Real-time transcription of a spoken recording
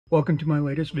Welcome to my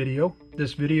latest video.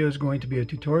 This video is going to be a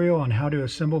tutorial on how to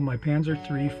assemble my Panzer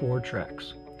III 4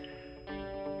 tracks.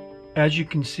 As you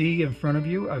can see in front of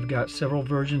you, I've got several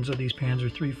versions of these Panzer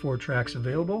III 4 tracks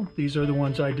available. These are the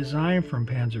ones I designed from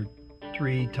Panzer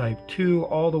III Type 2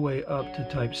 all the way up to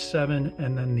Type 7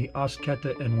 and then the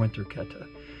Ostketten and Winterketten,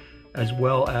 as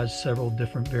well as several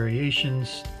different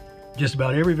variations, just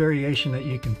about every variation that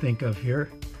you can think of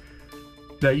here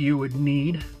that you would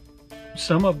need.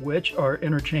 Some of which are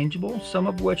interchangeable, some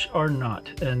of which are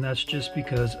not, and that's just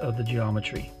because of the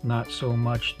geometry. Not so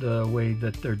much the way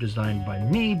that they're designed by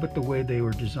me, but the way they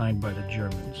were designed by the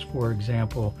Germans. For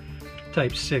example,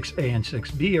 Type 6A and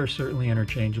 6B are certainly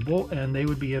interchangeable, and they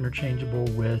would be interchangeable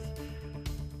with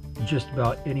just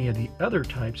about any of the other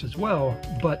types as well,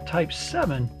 but Type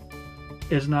 7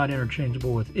 is not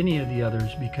interchangeable with any of the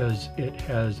others because it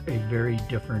has a very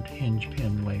different hinge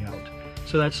pin layout.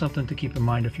 So that's something to keep in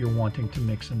mind if you're wanting to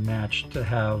mix and match to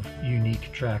have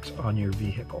unique tracks on your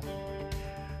vehicle.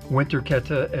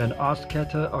 Winterketten and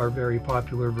Ostketten are very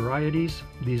popular varieties.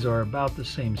 These are about the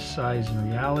same size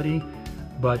in reality,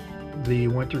 but the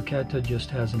Winterketten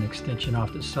just has an extension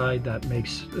off the side that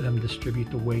makes them distribute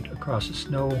the weight across the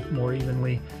snow more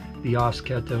evenly. The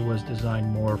Ostketten was designed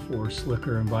more for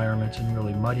slicker environments and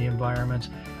really muddy environments,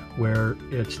 where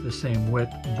it's the same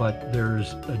width, but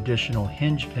there's additional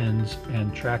hinge pins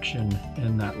and traction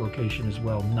in that location as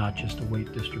well, not just a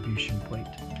weight distribution plate.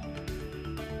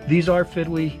 These are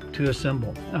fiddly to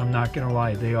assemble. I'm not gonna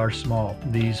lie, they are small.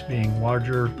 These being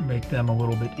larger make them a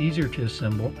little bit easier to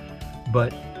assemble,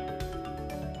 but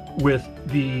with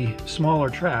the smaller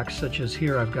tracks, such as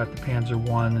here I've got the Panzer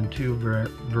I and II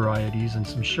varieties and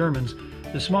some Shermans,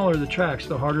 the smaller the tracks,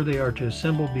 the harder they are to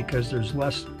assemble because there's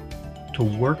less to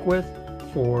work with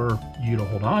for you to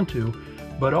hold on to,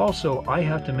 but also I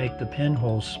have to make the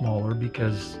pinholes smaller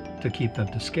because to keep them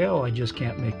to scale, I just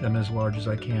can't make them as large as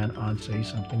I can on, say,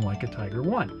 something like a Tiger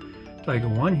I. Tiger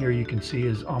I here you can see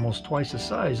is almost twice the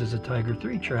size as a Tiger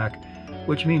III track,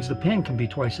 which means the pin can be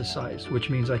twice the size, which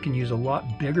means I can use a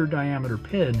lot bigger diameter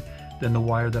pin than the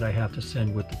wire that I have to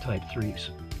send with the Type 3s,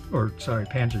 or sorry,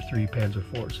 Panzer III, Panzer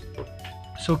IVs.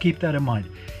 So keep that in mind.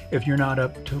 If you're not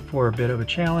up for a bit of a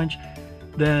challenge,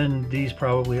 then these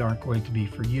probably aren't going to be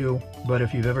for you. But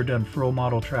if you've ever done frill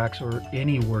model tracks or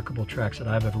any workable tracks that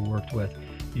I've ever worked with,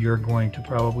 you're going to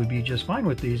probably be just fine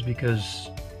with these because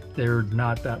they're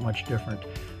not that much different.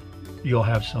 You'll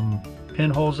have some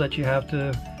pinholes that you have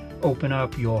to open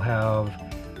up, you'll have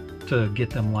to get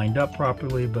them lined up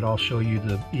properly, but I'll show you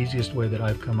the easiest way that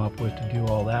I've come up with to do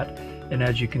all that. And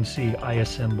as you can see, I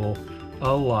assemble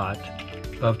a lot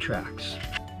of tracks.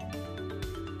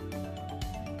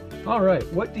 All right,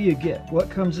 what do you get?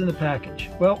 What comes in the package?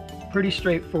 Well, pretty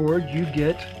straightforward. You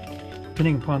get,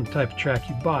 depending upon the type of track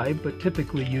you buy, but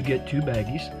typically you get two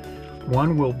baggies.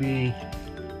 One will be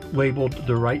labeled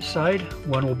the right side,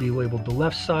 one will be labeled the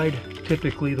left side.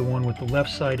 Typically the one with the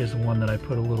left side is the one that I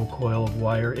put a little coil of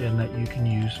wire in that you can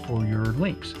use for your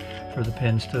links, for the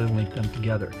pins to link them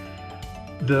together.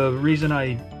 The reason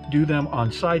I do them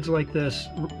on sides like this,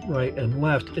 right and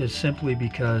left, is simply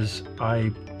because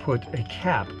I put a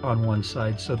cap on one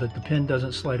side so that the pin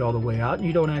doesn't slide all the way out and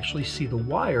you don't actually see the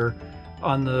wire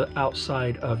on the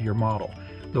outside of your model.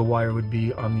 The wire would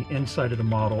be on the inside of the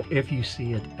model if you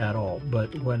see it at all.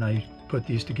 But when I put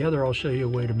these together, I'll show you a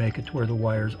way to make it to where the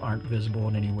wires aren't visible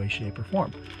in any way, shape, or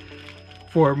form.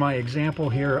 For my example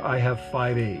here, I have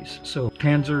 5As. So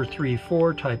Panzer III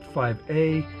 4 Type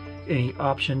 5A, any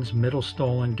options,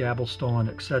 Mittellstollen, Gabelstollen,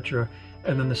 etc.,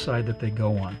 and then the side that they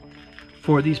go on.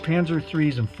 For these Panzer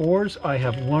IIIs and 4s, I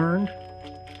have learned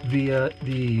via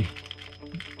the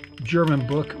German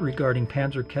book regarding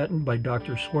Panzerketten by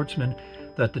Dr. Schwartzman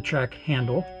that the track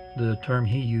handle, the term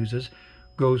he uses,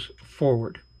 goes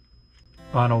forward.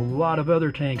 On a lot of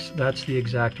other tanks, that's the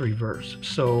exact reverse.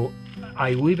 So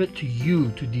I leave it to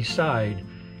you to decide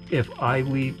if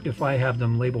I have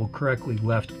them labeled correctly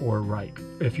left or right.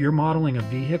 If you're modeling a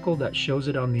vehicle that shows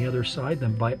it on the other side,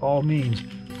 then by all means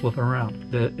flip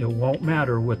around. It won't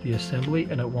matter with the assembly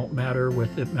and it won't matter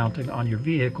with it mounting on your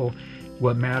vehicle.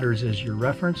 What matters is your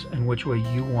reference and which way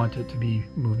you want it to be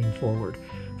moving forward.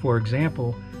 For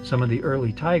example, some of the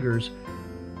early Tigers,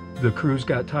 the crews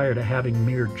got tired of having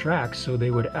mirrored tracks, so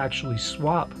they would actually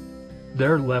swap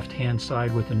their left-hand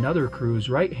side with another crew's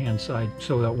right-hand side,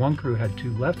 so that one crew had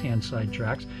two left-hand side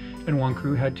tracks and one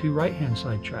crew had two right-hand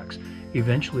side tracks.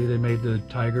 Eventually they made the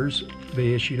Tigers,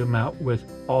 they issued them out with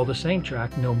all the same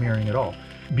track, no mirroring at all.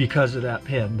 Because of that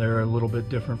pin, they're a little bit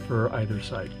different for either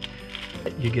side.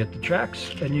 You get the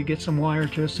tracks and you get some wire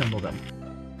to assemble them.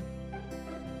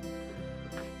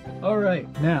 All right,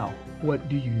 now what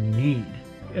do you need?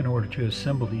 in order to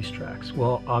assemble these tracks?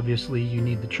 Well, obviously you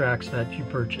need the tracks that you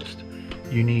purchased.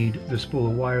 You need the spool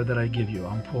of wire that I give you.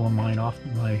 I'm pulling mine off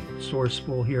my source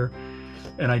spool here,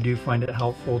 and I do find it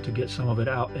helpful to get some of it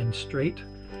out and straight.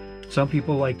 Some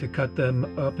people like to cut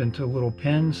them up into little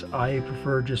pins. I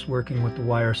prefer just working with the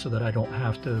wire so that I don't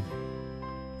have to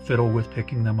fiddle with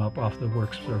picking them up off the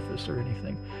work surface or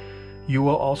anything. You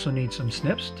will also need some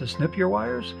snips to snip your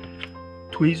wires.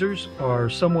 Tweezers are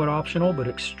somewhat optional, but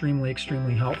extremely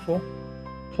helpful.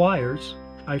 Pliers,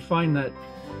 I find that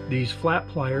these flat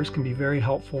pliers can be very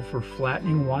helpful for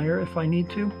flattening wire if I need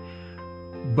to,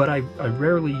 but I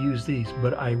rarely use these,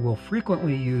 but I will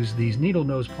frequently use these needle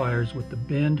nose pliers with the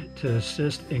bend to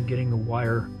assist in getting the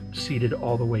wire seated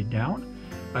all the way down.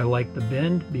 I like the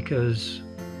bend because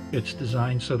it's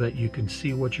designed so that you can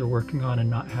see what you're working on and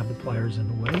not have the pliers in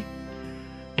the way.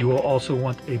 You will also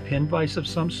want a pin vise of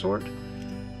some sort,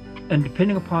 and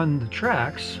depending upon the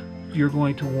tracks, you're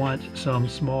going to want some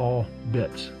small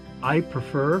bits. I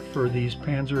prefer, for these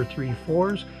Panzer III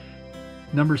 4s,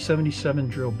 number 77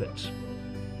 drill bits.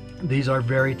 These are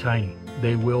very tiny.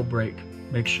 They will break.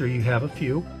 Make sure you have a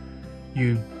few.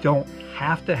 You don't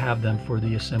have to have them for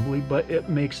the assembly, but it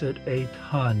makes it a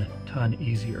ton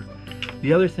easier.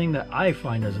 The other thing that I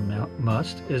find as a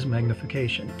must is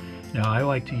magnification. Now, I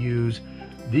like to use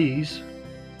these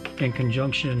in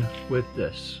conjunction with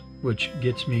this, which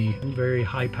gets me very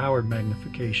high-powered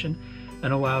magnification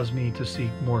and allows me to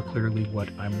see more clearly what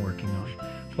I'm working on.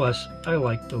 Plus, I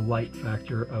like the light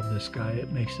factor of this guy.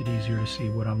 It makes it easier to see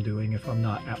what I'm doing if I'm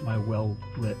not at my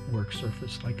well-lit work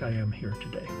surface like I am here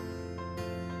today.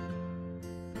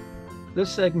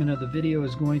 This segment of the video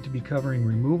is going to be covering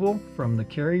removal from the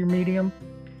carrier medium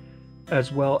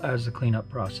as well as the cleanup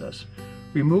process.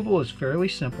 Removal is fairly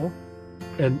simple,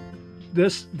 and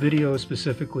this video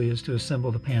specifically is to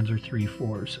assemble the Panzer III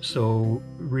 4s. So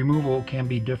removal can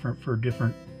be different for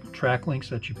different track links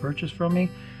that you purchase from me.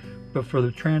 But for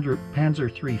the Panzer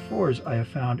III 4s, I have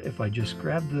found if I just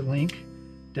grab the link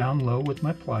down low with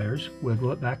my pliers,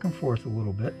 wiggle it back and forth a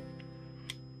little bit,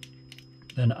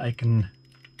 then I can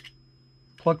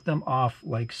pluck them off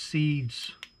like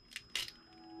seeds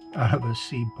out of a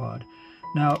seed pod.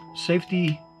 Now,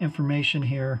 safety information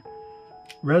here.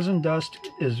 Resin dust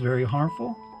is very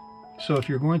harmful, so if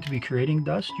you're going to be creating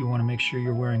dust, you want to make sure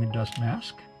you're wearing a dust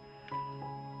mask.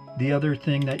 The other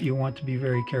thing that you want to be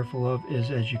very careful of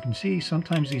is, as you can see,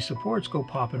 sometimes these supports go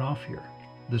popping off here.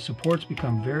 The supports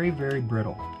become very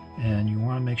brittle, and you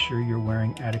want to make sure you're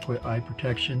wearing adequate eye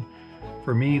protection.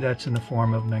 For me, that's in the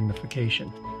form of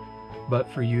magnification, but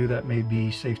for you that may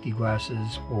be safety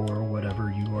glasses or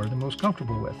whatever you are the most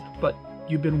comfortable with, but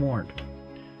you've been warned.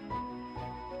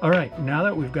 Alright, now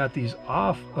that we've got these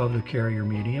off of the carrier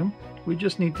medium, we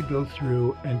just need to go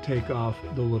through and take off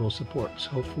the little supports.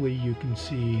 Hopefully you can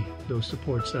see those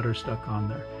supports that are stuck on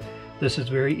there. This is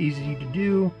very easy to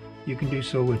do. You can do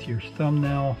so with your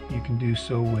thumbnail, you can do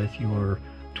so with your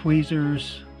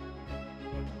tweezers.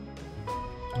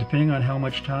 Depending on how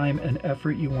much time and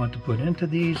effort you want to put into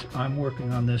these, I'm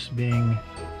working on this being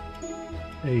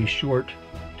a short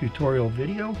tutorial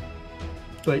video,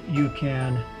 but you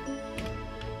can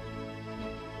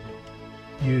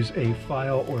use a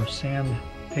file or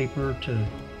sandpaper to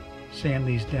sand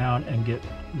these down and get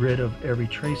rid of every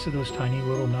trace of those tiny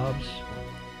little nubs.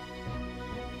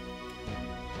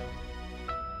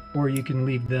 Or you can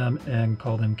leave them and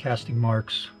call them casting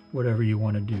marks, whatever you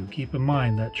want to do. Keep in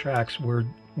mind that tracks were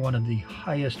one of the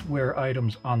highest wear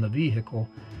items on the vehicle.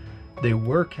 They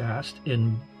were cast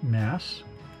in mass.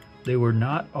 They were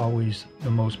not always the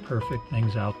most perfect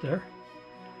things out there.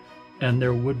 And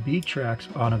there would be tracks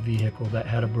on a vehicle that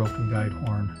had a broken guide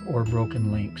horn or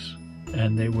broken links,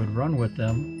 and they would run with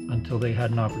them until they had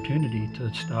an opportunity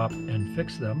to stop and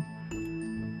fix them,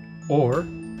 or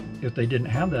if they didn't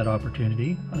have that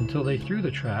opportunity, until they threw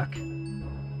the track,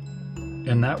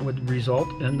 and that would result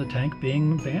in the tank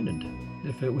being abandoned.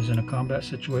 If it was in a combat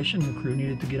situation, the crew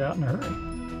needed to get out in a hurry.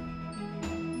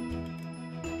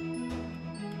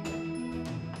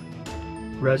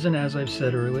 Resin, as I've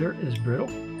said earlier, is brittle.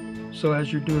 So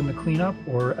as you're doing the cleanup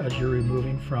or as you're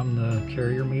removing from the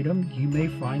carrier medium, you may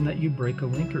find that you break a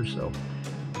link or so.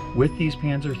 With these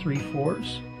Panzer III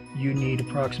 4s, you need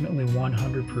approximately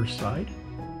 100 per side.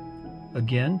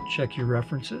 Again, check your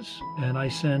references, and I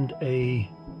send a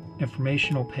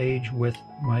informational page with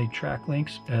my track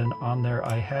links, and on there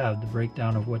I have the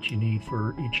breakdown of what you need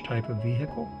for each type of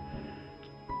vehicle.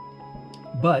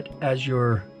 But as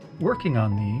you're working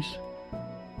on these,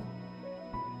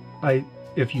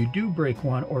 if you do break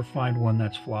one or find one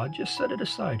that's flawed, just set it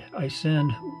aside. I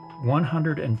send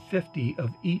 150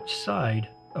 of each side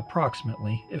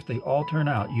approximately, if they all turn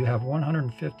out, you have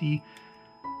 150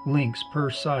 links per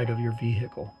side of your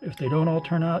vehicle. If they don't all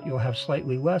turn out, you'll have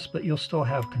slightly less, but you'll still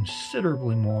have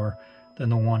considerably more than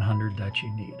the 100 that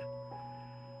you need.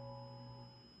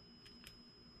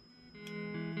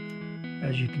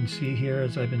 As you can see here,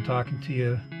 as I've been talking to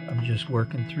you, I'm just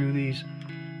working through these,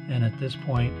 and at this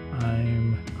point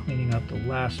I'm cleaning up the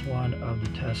last one of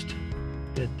the test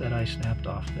bit that I snapped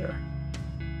off there.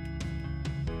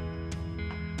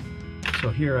 So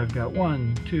here I've got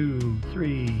 1, 2,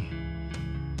 3,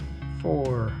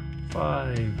 4,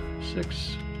 5,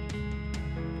 6,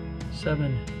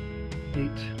 7,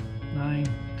 8, 9,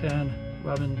 10,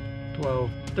 11,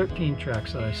 12, 13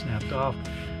 tracks that I snapped off.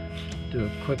 Do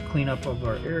a quick cleanup of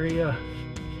our area.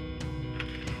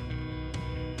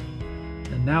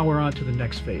 And now we're on to the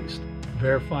next phase,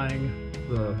 verifying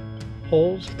the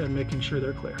holes and making sure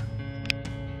they're clear.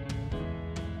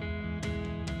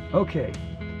 Okay,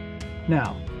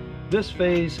 now this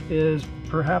phase is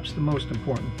perhaps the most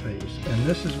important phase, and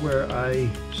this is where I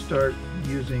start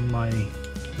using my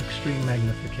extreme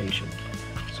magnification.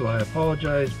 So I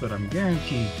apologize, but I'm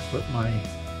guaranteed to put my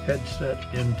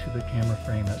headset into the camera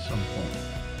frame at some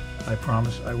point. I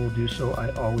promise I will do so. I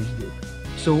always do.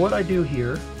 So what I do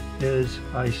here is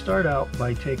I start out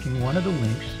by taking one of the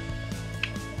links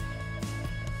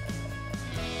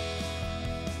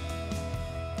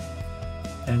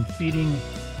and feeding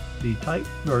the type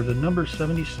or the number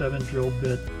 77 drill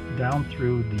bit down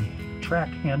through the track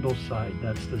handle side.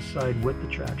 That's the side with the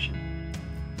traction.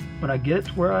 When I get it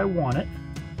to where I want it,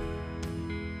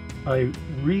 I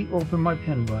reopen my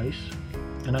pin vise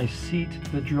and I seat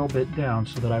the drill bit down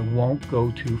so that I won't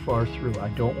go too far through. I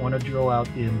don't want to drill out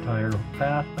the entire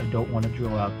path. I don't want to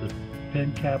drill out the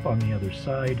pin cap on the other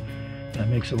side. That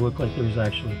makes it look like there's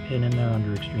actually a pin in there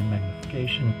under extreme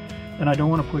magnification. And I don't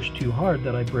want to push too hard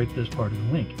that I break this part of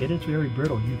the link. It is very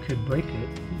brittle. You could break it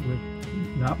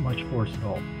with not much force at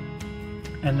all.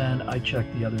 And then I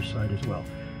check the other side as well.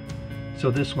 So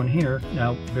this one here,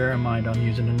 now bear in mind I'm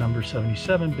using a number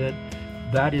 77 bit.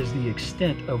 That is the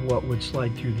extent of what would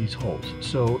slide through these holes.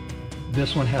 So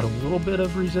this one had a little bit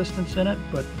of resistance in it,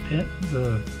 but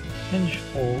the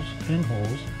pin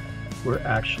holes were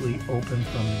actually open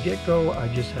from the get-go.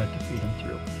 I just had to feed them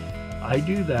through. I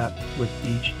do that with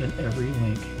each and every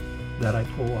link that I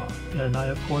pull off. And I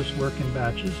of course work in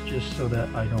batches just so that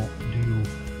I don't do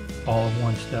all of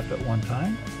one step at one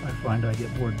time. I find I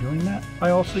get bored doing that.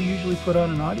 I also usually put on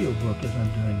an audiobook as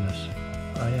I'm doing this.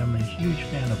 I am a huge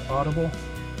fan of Audible,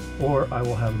 or I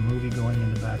will have a movie going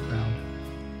in the background,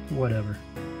 whatever.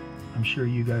 I'm sure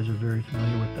you guys are very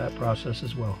familiar with that process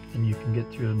as well, and you can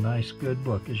get through a nice good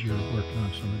book as you're working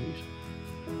on some of these.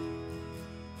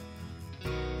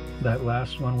 That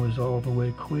last one was all the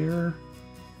way clear.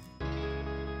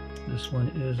 This one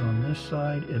is on this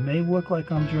side. It may look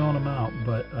like I'm drilling them out,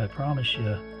 but I promise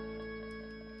you,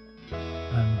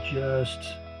 I'm just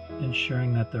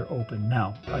ensuring that they're open.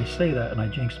 Now, I say that and I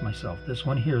jinxed myself. This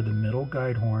one here, the middle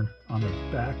guide horn on the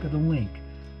back of the link,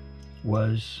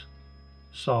 was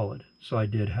solid, so I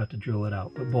did have to drill it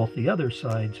out. But both the other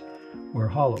sides were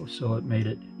hollow, so it made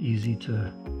it easy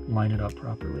to line it up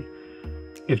properly.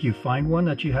 If you find one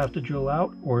that you have to drill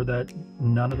out or that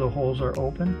none of the holes are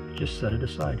open, just set it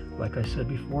aside. Like I said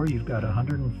before, you've got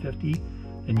 150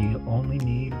 and you only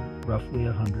need roughly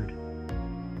 100.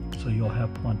 So you'll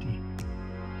have plenty.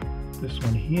 This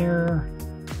one here,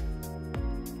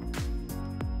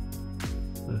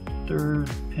 the third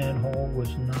pinhole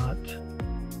was not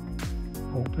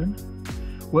open.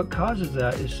 What causes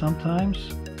that is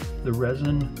sometimes the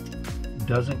resin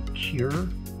doesn't cure,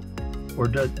 or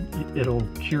it'll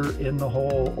cure in the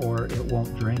hole, or it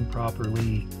won't drain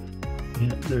properly. You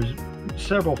know, there's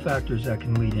several factors that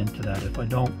can lead into that. If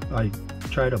I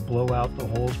try to blow out the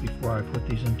holes before I put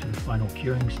these into the final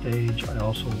curing stage. I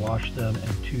also wash them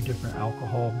in 2 different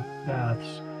alcohol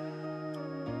baths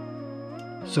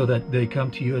so that they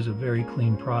come to you as a very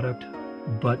clean product.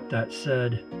 But that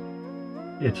said,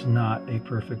 it's not a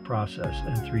perfect process,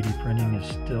 and 3D printing is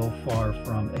still far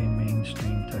from a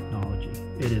mainstream technology.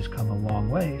 It has come a long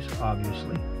ways,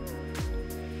 obviously.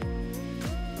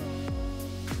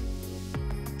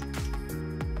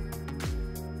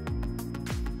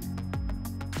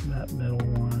 That middle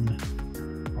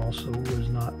one also was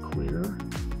not clear.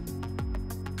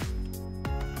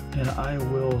 And I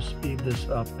will speed this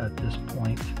up at this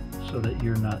point so that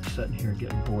you're not sitting here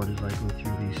getting bored as I go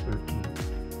through these 13.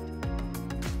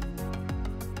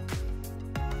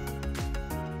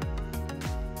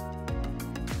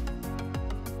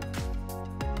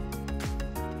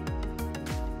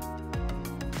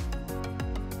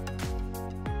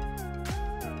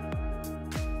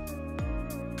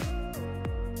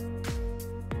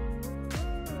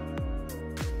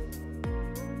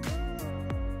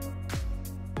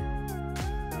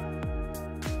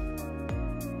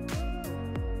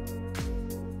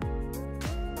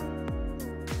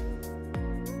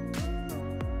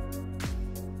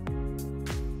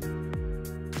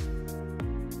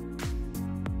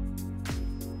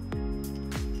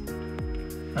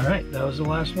 All right, that was the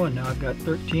last one. Now I've got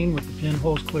 13 with the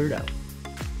pinholes cleared out.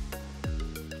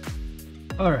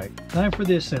 All right, time for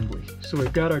the assembly. So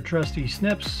we've got our trusty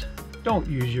snips. Don't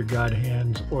use your god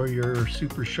hands or your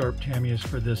super sharp Tamiya's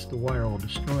for this. The wire will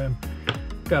destroy them.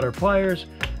 Got our pliers,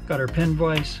 got our pin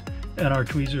vise, and our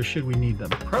tweezers should we need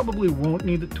them. Probably won't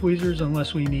need the tweezers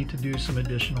unless we need to do some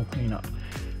additional cleanup.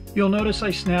 You'll notice I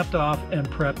snapped off and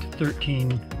prepped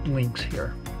 13 links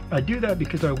here. I do that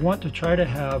because I want to try to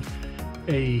have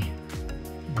a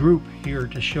group here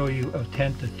to show you of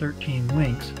 10 to 13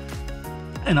 links.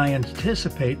 And I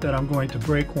anticipate that I'm going to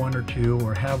break one or two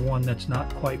or have one that's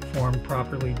not quite formed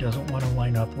properly, doesn't want to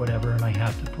line up, whatever, and I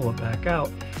have to pull it back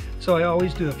out. So I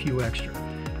always do a few extra.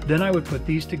 Then I would put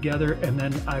these together and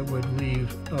then I would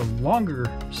leave a longer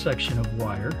section of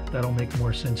wire. That'll make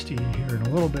more sense to you here in a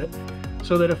little bit.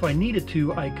 So that if I needed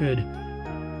to, I could,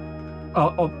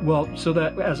 so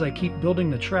that as I keep building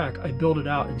the track, I build it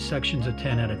out in sections of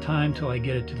 10 at a time till I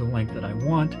get it to the length that I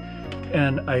want.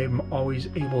 And I'm always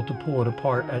able to pull it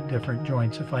apart at different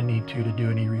joints if I need to do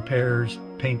any repairs,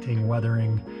 painting,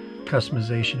 weathering,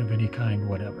 customization of any kind,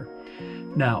 whatever.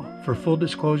 Now, for full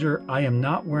disclosure, I am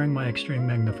not wearing my extreme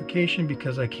magnification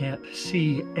because I can't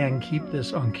see and keep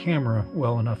this on camera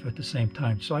well enough at the same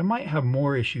time. So I might have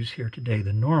more issues here today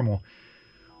than normal,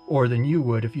 or than you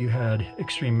would if you had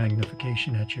extreme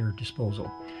magnification at your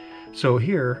disposal. So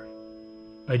here,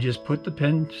 I just put the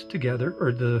pins together,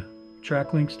 or the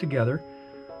track links together,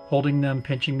 holding them,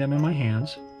 pinching them in my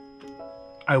hands.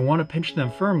 I want to pinch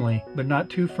them firmly, but not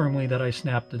too firmly that I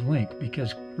snap the link,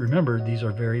 because remember, these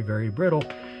are very, very brittle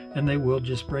and they will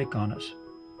just break on us.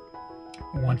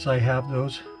 Once I have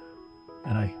those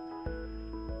and I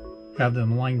have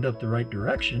them lined up the right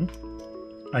direction,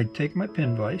 I take my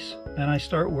pin vise and I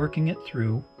start working it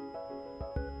through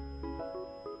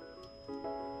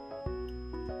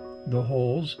the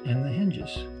holes in the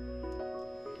hinges.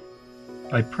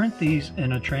 I print these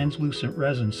in a translucent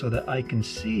resin so that I can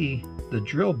see the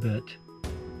drill bit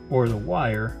or the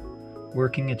wire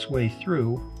working its way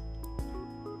through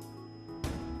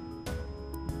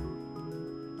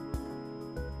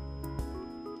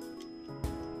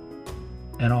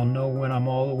and I'll know when I'm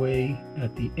all the way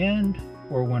at the end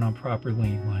or when I'm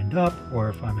properly lined up or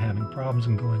if I'm having problems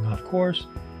and going off course.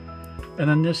 And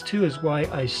then this too is why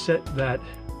I set that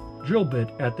drill bit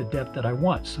at the depth that I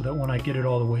want, so that when I get it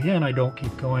all the way in, I don't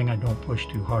keep going, I don't push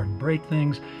too hard and break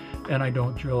things, and I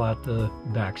don't drill out the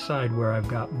back side where I've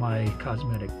got my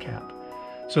cosmetic cap.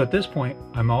 So at this point,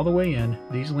 I'm all the way in,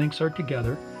 these links are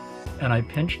together, and I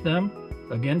pinch them,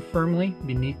 again firmly,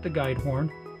 beneath the guide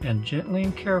horn, and gently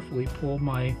and carefully pull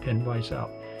my pin vise out.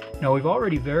 Now we've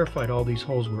already verified all these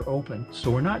holes were open,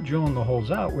 so we're not drilling the holes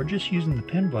out, we're just using the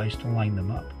pin vise to line them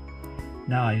up.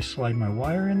 Now I slide my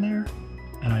wire in there,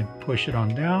 and I push it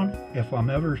on down. If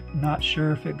I'm ever not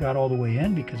sure if it got all the way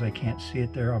in because I can't see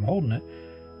it there, I'm holding it,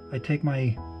 I take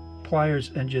my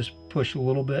pliers and just push a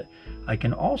little bit. I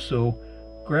can also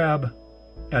grab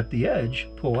at the edge,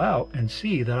 pull out, and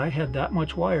see that I had that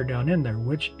much wire down in there,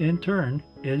 which in turn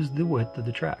is the width of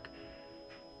the track.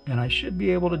 And I should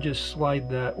be able to just slide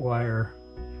that wire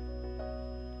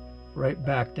right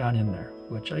back down in there,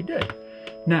 which I did.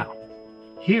 Now,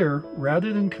 here,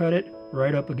 rather than cut it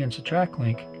right up against the track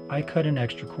link, I cut an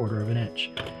extra 1/4 of an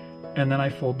inch. And then I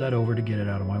fold that over to get it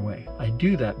out of my way. I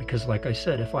do that because, like I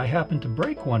said, if I happen to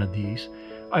break one of these,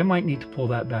 I might need to pull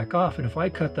that back off. And if I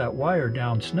cut that wire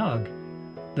down snug,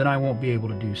 then I won't be able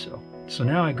to do so. So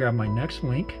now I grab my next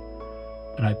link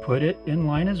and I put it in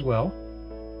line as well.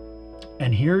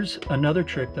 And here's another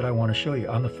trick that I want to show you.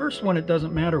 On the first one, it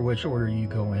doesn't matter which order you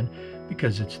go in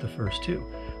because it's the first two.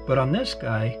 But on this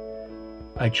guy,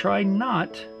 I try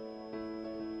not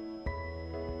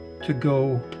to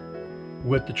go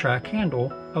with the track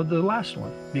handle of the last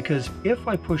one, because if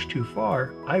I push too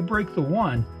far, I break the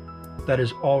one that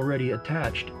is already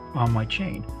attached on my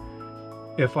chain.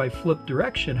 If I flip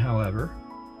direction, however,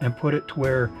 and put it to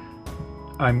where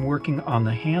I'm working on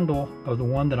the handle of the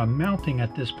one that I'm mounting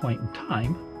at this point in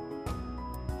time,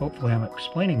 hopefully I'm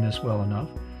explaining this well enough,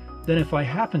 then if I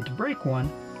happen to break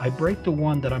one, I break the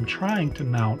one that I'm trying to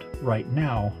mount right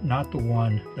now, not the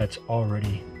one that's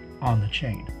already on the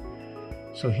chain.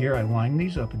 So here I line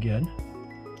these up again.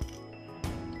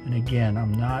 And again,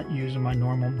 I'm not using my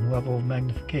normal level of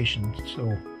magnification,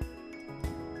 so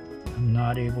I'm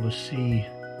not able to see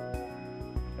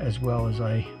as well as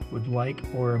I would like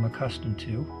or am accustomed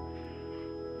to.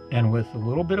 And with a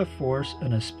little bit of force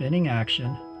and a spinning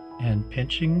action and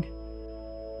pinching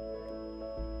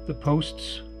the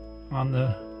posts on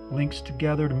the links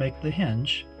together to make the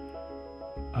hinge,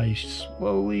 I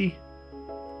slowly,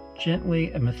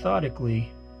 gently, and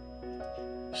methodically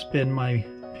spin my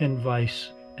pin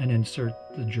vise and insert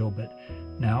the drill bit.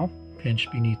 Now,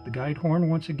 pinch beneath the guide horn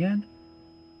once again.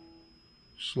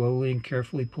 Slowly and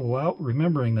carefully pull out,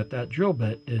 remembering that that drill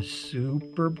bit is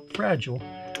super fragile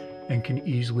and can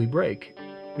easily break.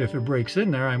 If it breaks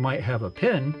in there, I might have a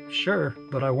pin, sure,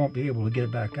 but I won't be able to get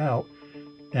it back out,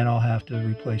 and I'll have to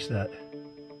replace that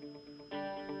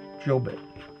drill bit.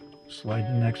 Slide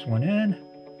the next one in.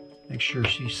 Make sure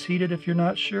she's seated if you're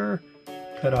not sure.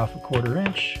 Cut off 1/4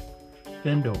 inch.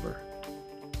 Bend over.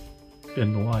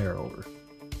 Bend the wire over.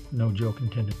 No joke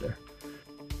intended there.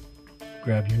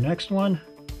 Grab your next one.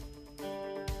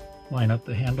 Line up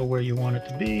the handle where you want it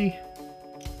to be.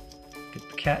 Get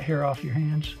the cat hair off your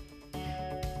hands.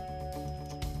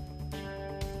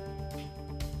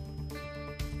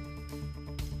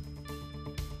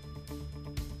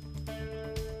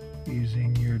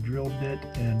 Using your drill bit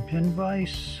and pin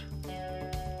vise.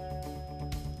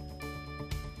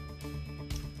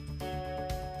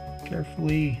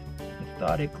 Carefully,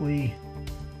 methodically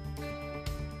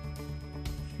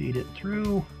feed it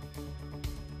through.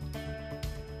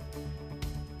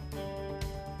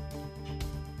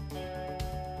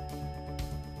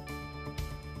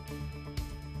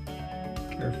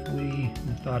 Carefully,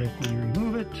 methodically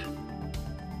remove it.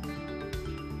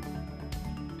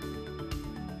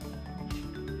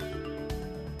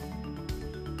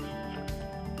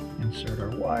 Insert our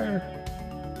wire.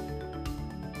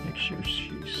 Make sure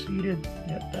she's seated.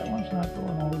 Yep, that one's not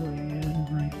going all the way in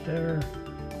right there.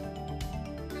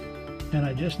 And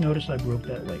I just noticed I broke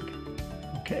that link.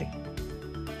 Okay.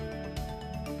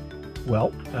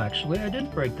 Well, actually I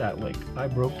didn't break that link. I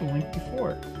broke the link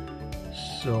before it.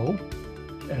 So,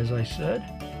 as I said,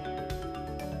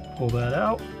 pull that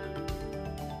out.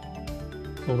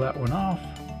 Pull that one off.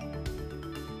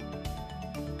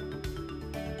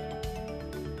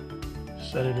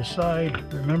 Set it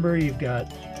aside. Remember, you've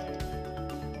got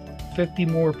 50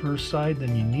 more per side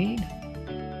than you need,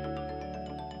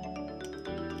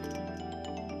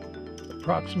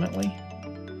 approximately.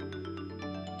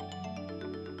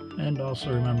 And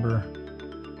also remember,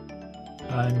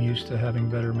 I'm used to having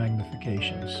better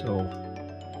magnification, so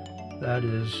that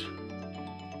is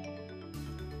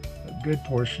a good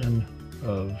portion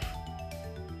of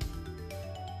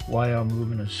why I'm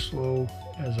moving as slow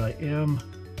as I am.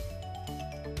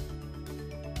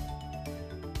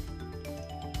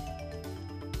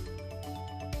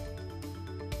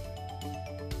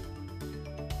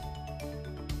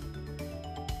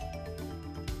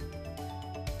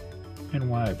 And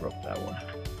why I broke that one.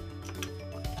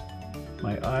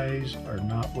 My eyes are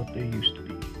not what they used to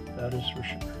be, that is for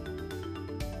sure.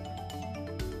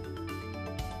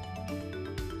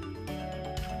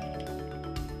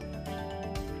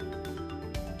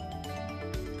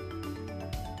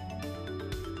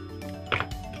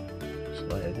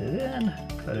 Slide it in,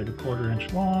 cut it 1/4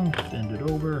 inch long, bend it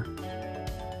over,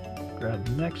 grab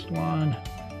the next one.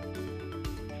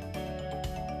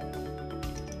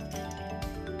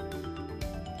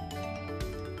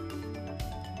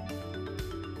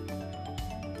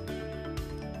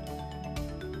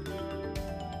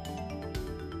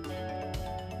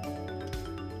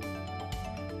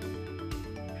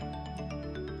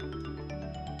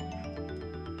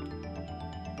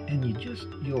 And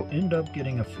you'll end up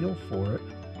getting a feel for it.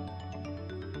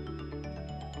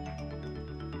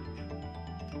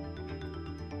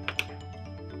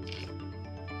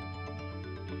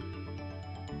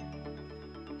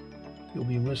 You'll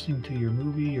be listening to your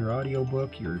movie, your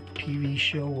audiobook, your TV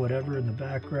show, whatever in the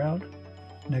background.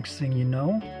 Next thing you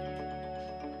know,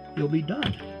 you'll be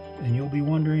done. And you'll be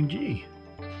wondering, gee,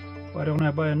 why don't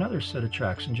I buy another set of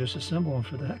tracks and just assemble them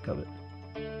for the heck of it?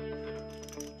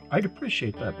 I'd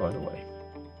appreciate that, by the way.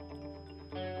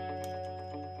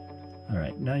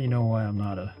 Alright, now you know why I'm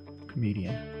not a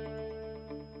comedian.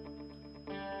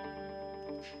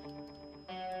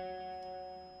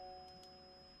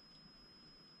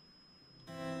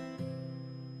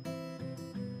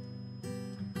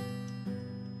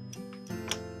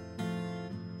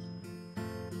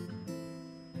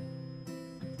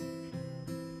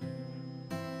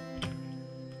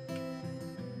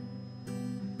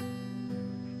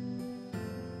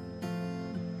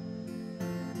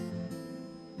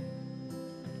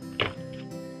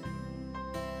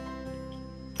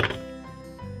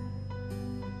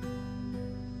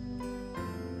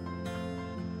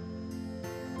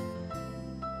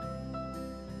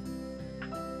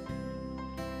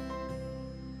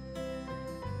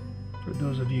 For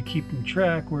those of you keeping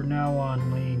track, we're now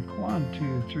on link 1,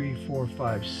 2, 3, 4,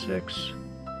 5, 6.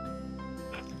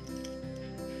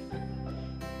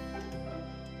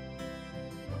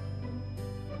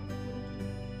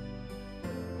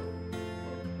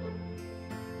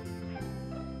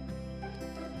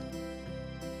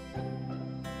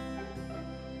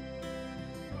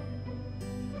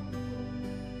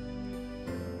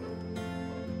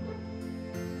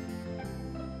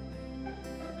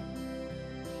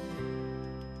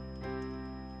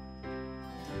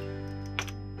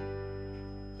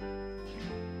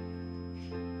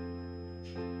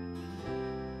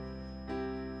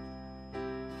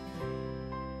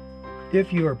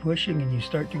 If you are pushing and you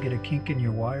start to get a kink in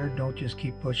your wire, don't just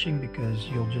keep pushing, because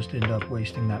you'll just end up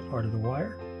wasting that part of the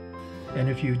wire. And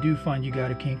if you do find you got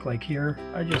a kink like here,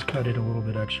 I just cut it a little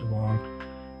bit extra long.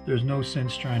 There's no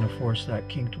sense trying to force that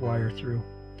kinked wire through.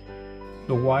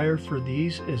 The wire for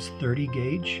these is 30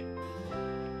 gauge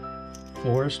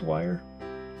florist wire.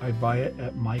 I buy it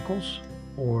at Michael's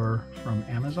or from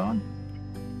Amazon.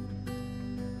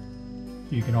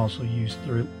 You can also use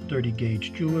 30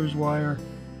 gauge jeweler's wire.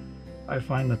 I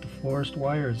find that the florist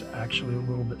wire is actually a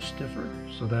little bit stiffer,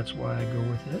 so that's why I go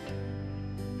with it.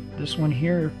 This one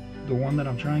here, the one that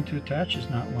I'm trying to attach, is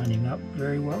not lining up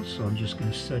very well, so I'm just going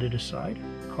to set it aside,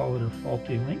 call it a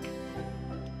faulty link.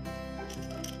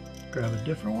 Grab a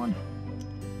different one.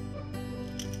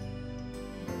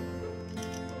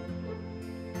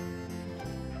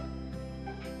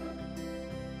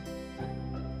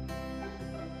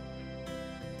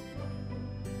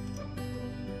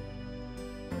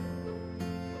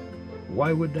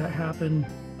 Why would that happen?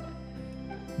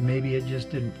 Maybe it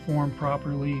just didn't form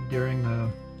properly during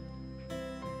the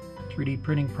 3D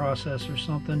printing process or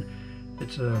something.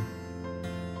 It's a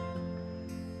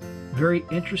very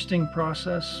interesting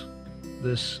process.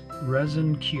 This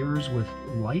resin cures with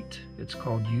light. It's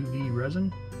called UV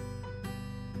resin.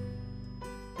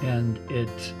 And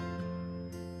it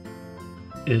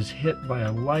is hit by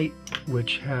a light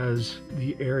which has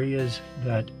the areas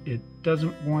that it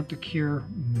doesn't want to cure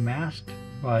masked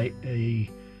by a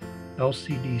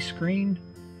LCD screen.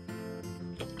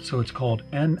 So it's called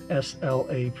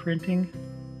MSLA printing.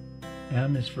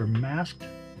 M is for masked,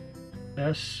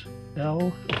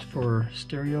 SL is for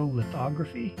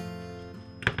stereolithography.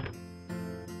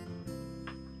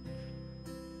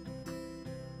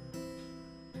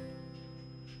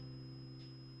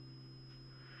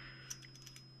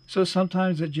 So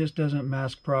sometimes it just doesn't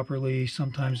mask properly,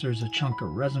 sometimes there's a chunk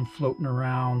of resin floating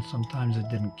around, sometimes it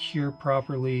didn't cure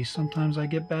properly, sometimes I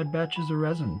get bad batches of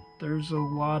resin. There's a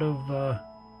lot of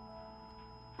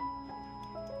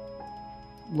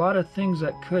things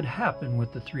that could happen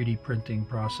with the 3D printing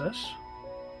process,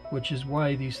 which is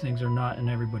why these things are not in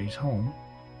everybody's home.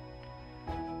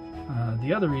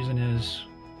 The other reason is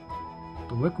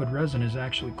the liquid resin is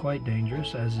actually quite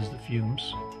dangerous, as is the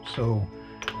fumes. So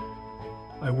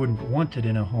I wouldn't want it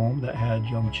in a home that had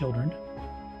young children.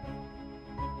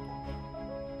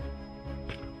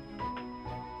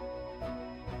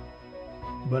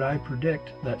 But I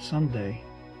predict that someday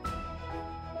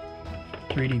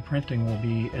 3D printing will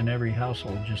be in every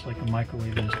household, just like a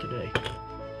microwave is today.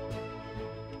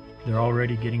 They're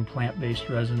already getting plant-based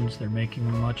resins. They're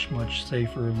making them much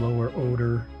safer, lower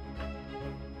odor.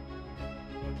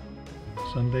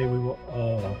 Someday we will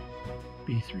all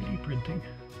be 3D printing.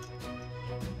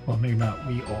 Well, maybe not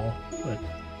we all, but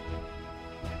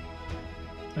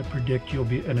I predict you'll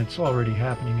be, and it's already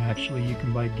happening actually. You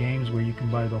can buy games where you can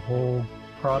buy the whole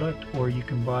product, or you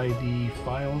can buy the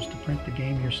files to print the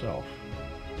game yourself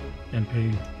and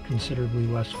pay considerably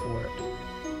less for it.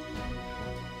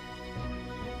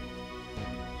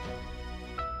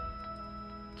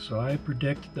 So I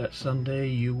predict that someday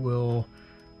you will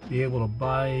be able to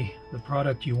buy the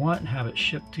product you want and have it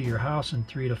shipped to your house in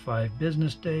 3 to 5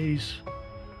 business days,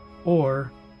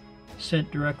 or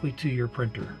sent directly to your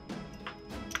printer.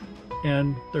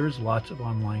 And there's lots of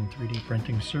online 3D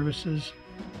printing services.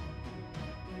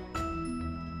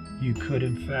 You could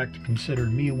in fact consider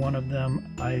me one of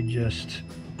them. I just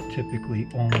typically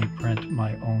only print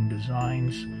my own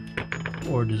designs,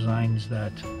 or designs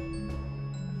that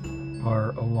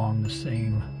are along the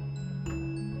same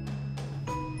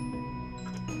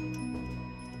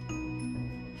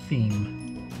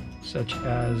theme, such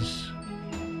as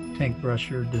Tank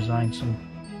Brusher designed some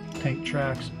tank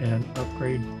tracks and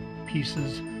upgrade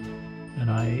pieces,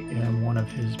 and I am one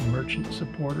of his merchant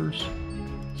supporters,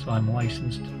 so I'm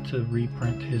licensed to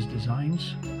reprint his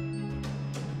designs.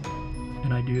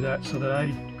 And I do that so that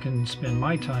I can spend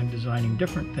my time designing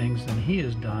different things than he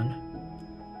has done,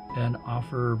 and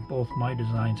offer both my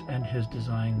designs and his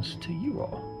designs to you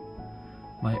all.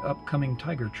 My upcoming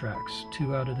Tiger tracks,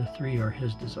 2 out of the 3 are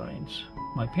his designs.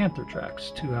 My Panther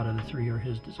tracks, 2 out of the 3 are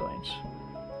his designs.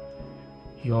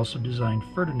 He also designed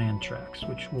Ferdinand tracks,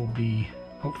 which will be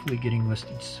hopefully getting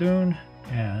listed soon,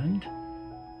 and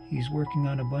he's working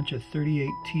on a bunch of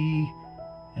 38T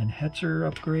and Hetzer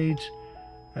upgrades,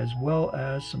 as well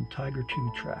as some Tiger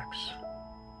II tracks.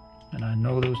 And I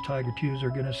know those Tiger IIs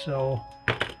are going to sell.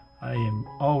 I am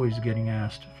always getting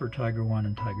asked for Tiger I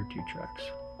and Tiger II tracks.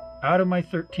 Out of my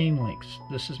 13 links,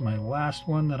 this is my last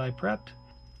one that I prepped.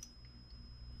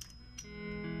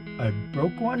 I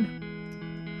broke one,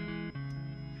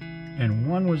 and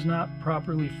one was not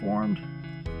properly formed,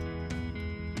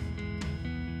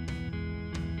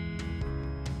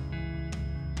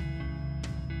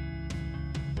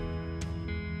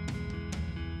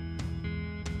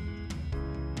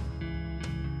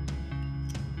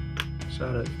 So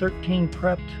out of 13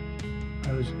 prepped,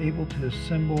 I was able to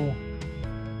assemble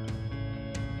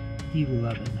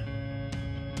 11.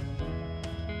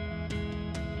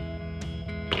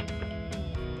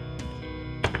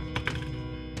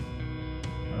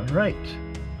 All right,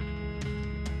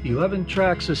 11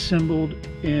 tracks assembled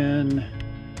in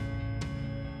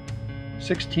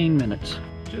 16 minutes.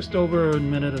 Just over a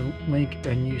minute a link,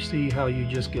 and you see how you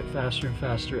just get faster and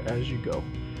faster as you go.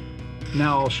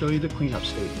 Now I'll show you the cleanup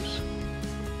stages.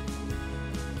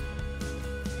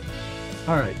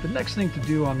 Alright, the next thing to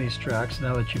do on these tracks,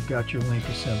 now that you've got your link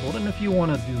assembled, and if you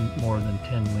want to do more than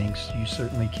 10 links, you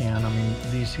certainly can. I mean,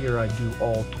 these here I do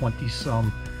all 20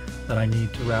 some that I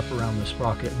need to wrap around the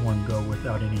sprocket in one go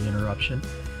without any interruption.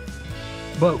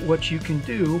 But what you can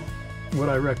do, what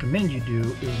I recommend you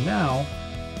do, is now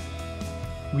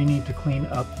we need to clean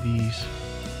up these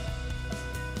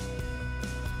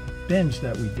bends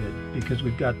that we did, because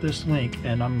we've got this link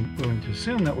and I'm going to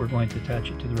assume that we're going to attach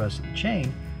it to the rest of the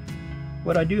chain.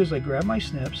 What I do is I grab my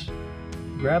snips,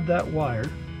 grab that wire,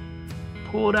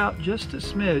 pull it out just a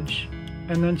smidge,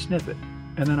 and then snip it.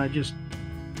 And then I just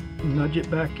nudge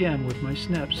it back in with my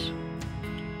snips.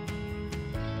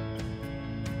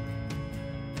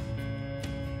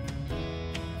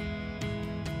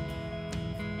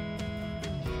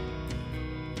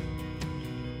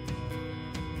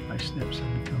 My snips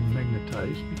have become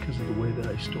magnetized because of the way that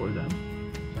I store them.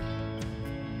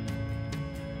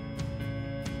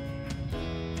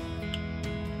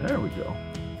 There we go.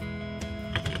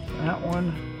 That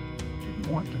one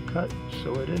didn't want to cut,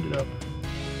 so it ended up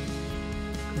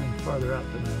going farther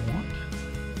out than I want.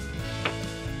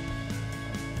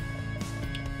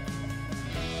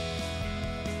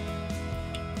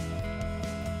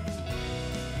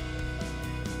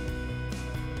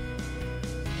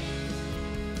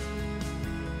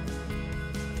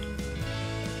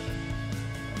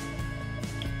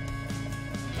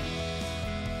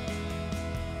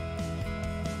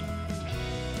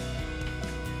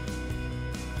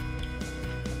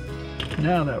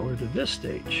 Now that we're to this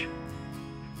stage,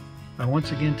 I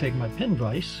once again take my pin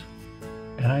vise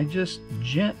and I just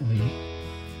gently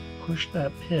push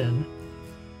that pin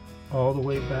all the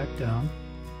way back down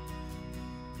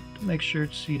to make sure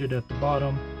it's seated at the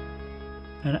bottom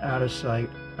and out of sight,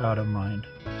 out of mind.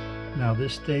 Now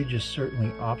this stage is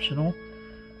certainly optional,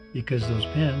 because those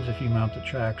pins, if you mount the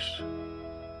tracks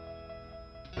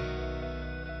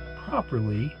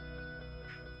properly,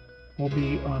 will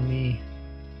be on the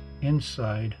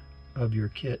inside of your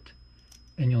kit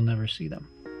and you'll never see them.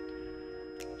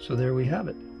 So there we have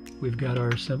it. We've got our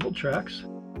assembled tracks.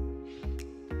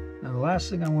 Now the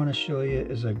last thing I want to show you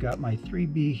is I've got my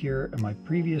 3B here and my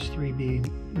previous 3B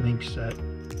link set.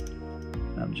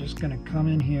 I'm just going to come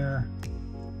in here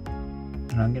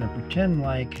and I'm going to pretend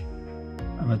like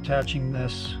I'm attaching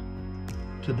this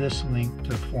to this link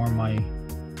to form my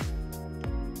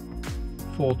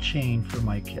full chain for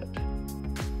my kit.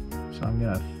 So I'm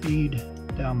going to feed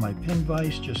down my pin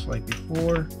vise just like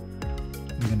before.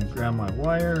 I'm going to grab my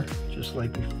wire just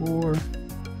like before.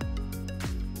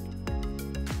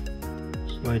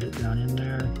 Slide it down in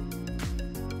there.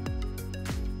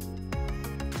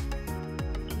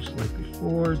 Just like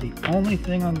before. The only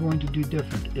thing I'm going to do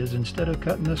different is, instead of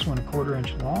cutting this one 1/4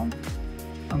 inch long,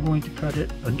 I'm going to cut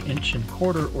it 1 1/4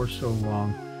 inch or so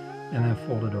long and then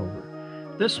fold it over.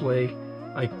 This way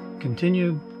I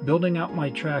continue building out my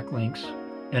track links,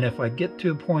 and if I get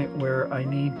to a point where I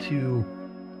need to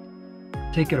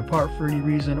take it apart for any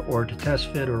reason or to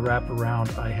test fit or wrap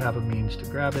around, I have a means to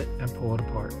grab it and pull it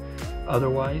apart.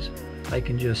 Otherwise, I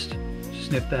can just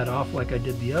snip that off like I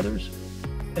did the others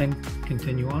and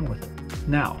continue on with it.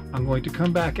 Now, I'm going to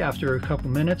come back after a couple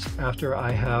minutes after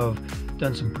I have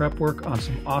done some prep work on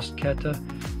some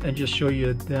Ostketten and just show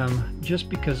you them, just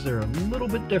because they're a little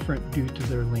bit different due to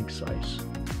their link size.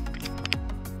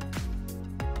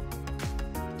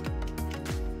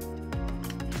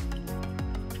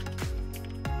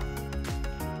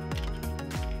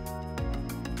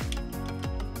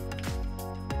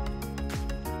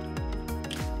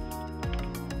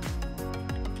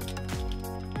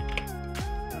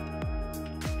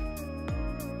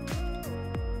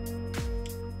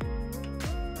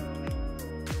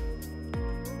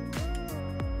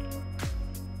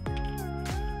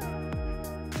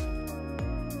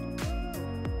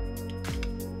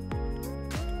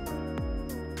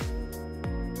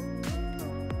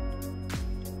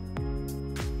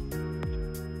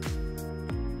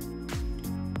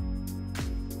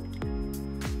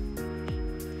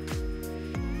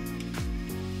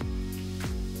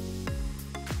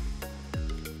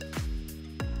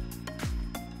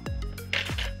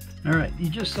 Alright, you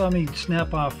just saw me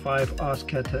snap off 5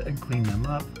 Ostketten and clean them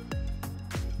up.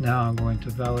 Now I'm going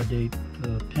to validate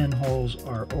the pinholes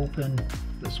are open.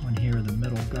 This one here, the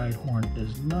middle guide horn,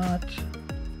 is not.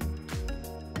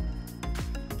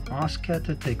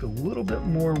 Ostketten take a little bit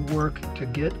more work to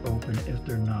get open if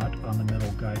they're not on the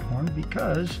middle guide horn,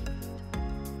 because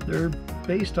they're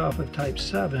based off of type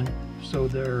 7, so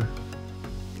they're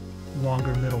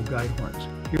longer middle guide horns.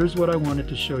 Here's what I wanted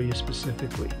to show you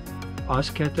specifically.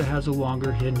 Ostketten has a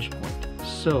longer hinge point,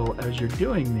 so as you're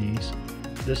doing these,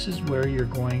 this is where you're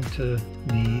going to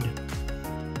need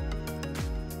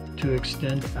to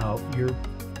extend out your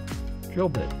drill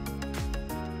bit.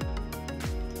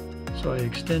 So I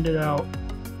extend it out,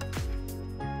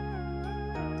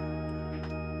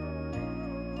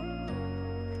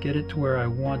 get it to where I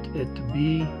want it to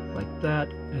be, like that,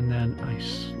 and then I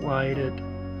slide it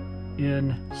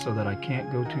in so that I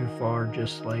can't go too far,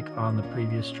 just like on the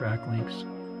previous track links.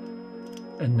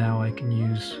 And now I can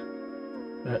use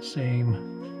that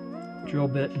same drill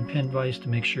bit and pin vise to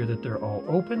make sure that they're all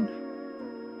open.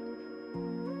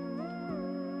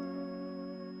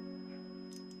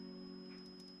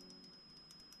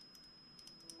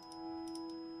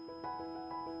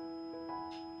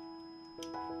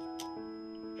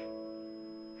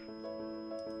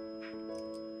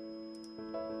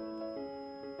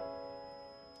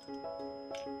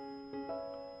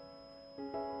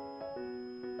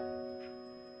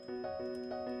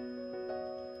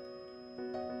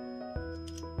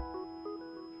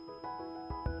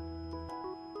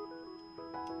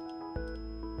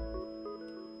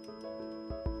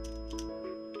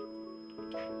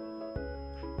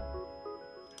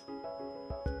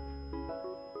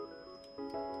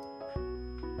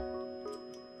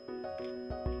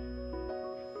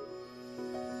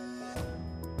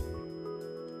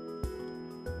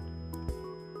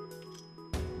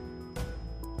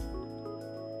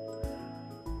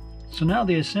 So now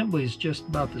the assembly is just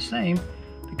about the same,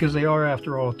 because they are,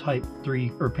 after all, Type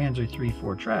 3 or Panzer III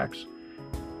 4 tracks.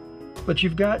 But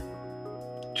you've got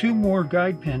 2 more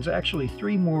guide pins, actually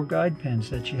 3 more guide pins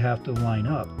that you have to line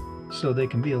up. So they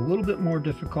can be a little bit more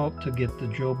difficult to get the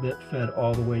drill bit fed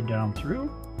all the way down through.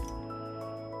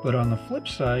 But on the flip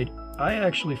side, I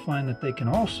actually find that they can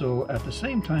also at the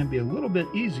same time be a little bit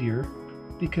easier,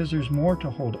 because there's more to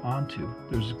hold on to.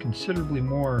 There's considerably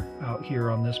more out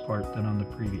here on this part than on the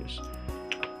previous.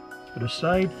 But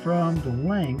aside from the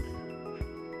length,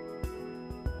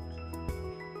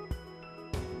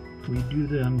 we do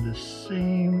them the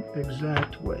same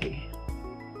exact way.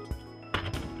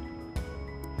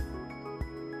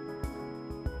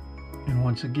 And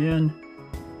once again,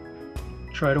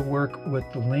 try to work with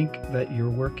the link that you're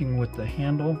working with the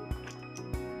handle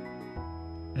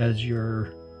as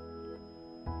your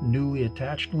newly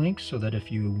attached link, so that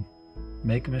if you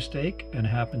make a mistake and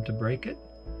happen to break it,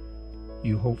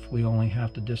 you hopefully only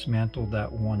have to dismantle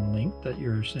that one link that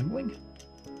you're assembling.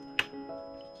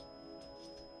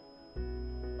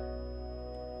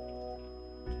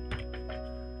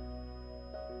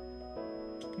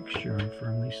 Make sure I'm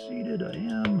firmly seated. I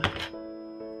am.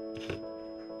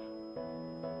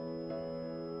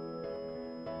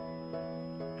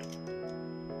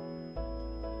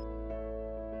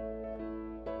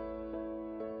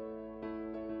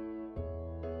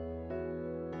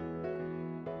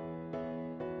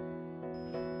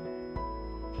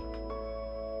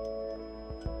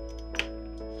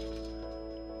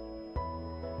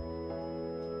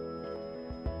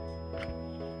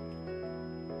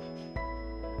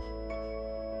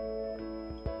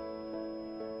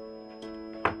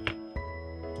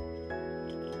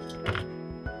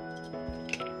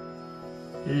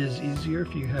 It is easier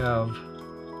if you have,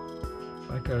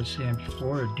 like I was saying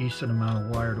before, a decent amount of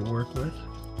wire to work with.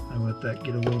 I let that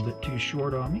get a little bit too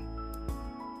short on me.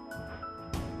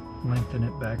 Lengthen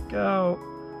it back out.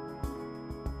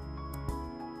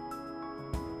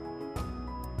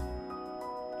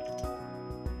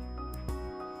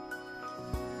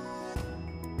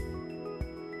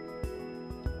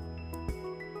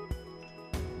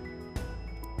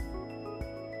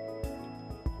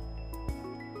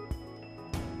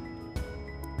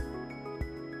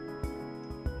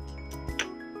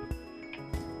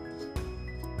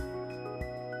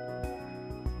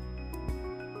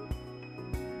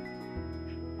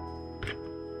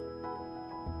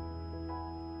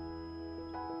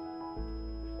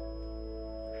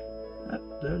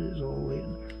 That is all the way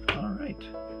in there. All right.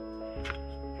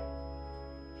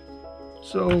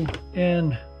 So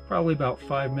in probably about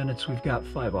 5 minutes, we've got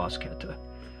 5 Ostketten.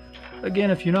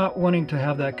 Again, if you're not wanting to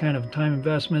have that kind of time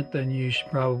investment, then you should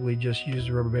probably just use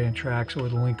the rubber band tracks or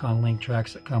the link-on-link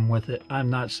tracks that come with it. I'm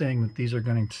not saying that these are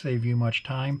going to save you much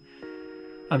time.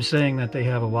 I'm saying that they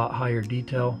have a lot higher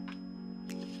detail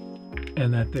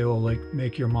and that they will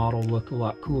make your model look a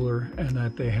lot cooler, and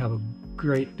that they have a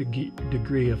great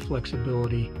degree of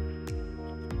flexibility,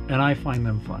 and I find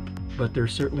them fun. But they're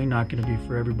certainly not going to be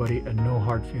for everybody, and no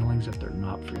hard feelings if they're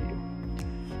not for you.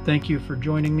 Thank you for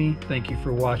joining me. Thank you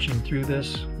for watching through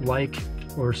this. Like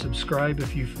or subscribe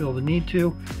if you feel the need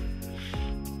to.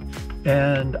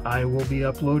 And I will be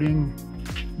uploading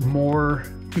more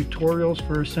tutorials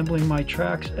for assembling my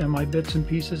tracks and my bits and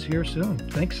pieces here soon.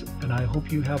 Thanks, and I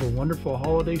hope you have a wonderful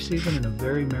holiday season and a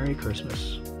very Merry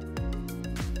Christmas.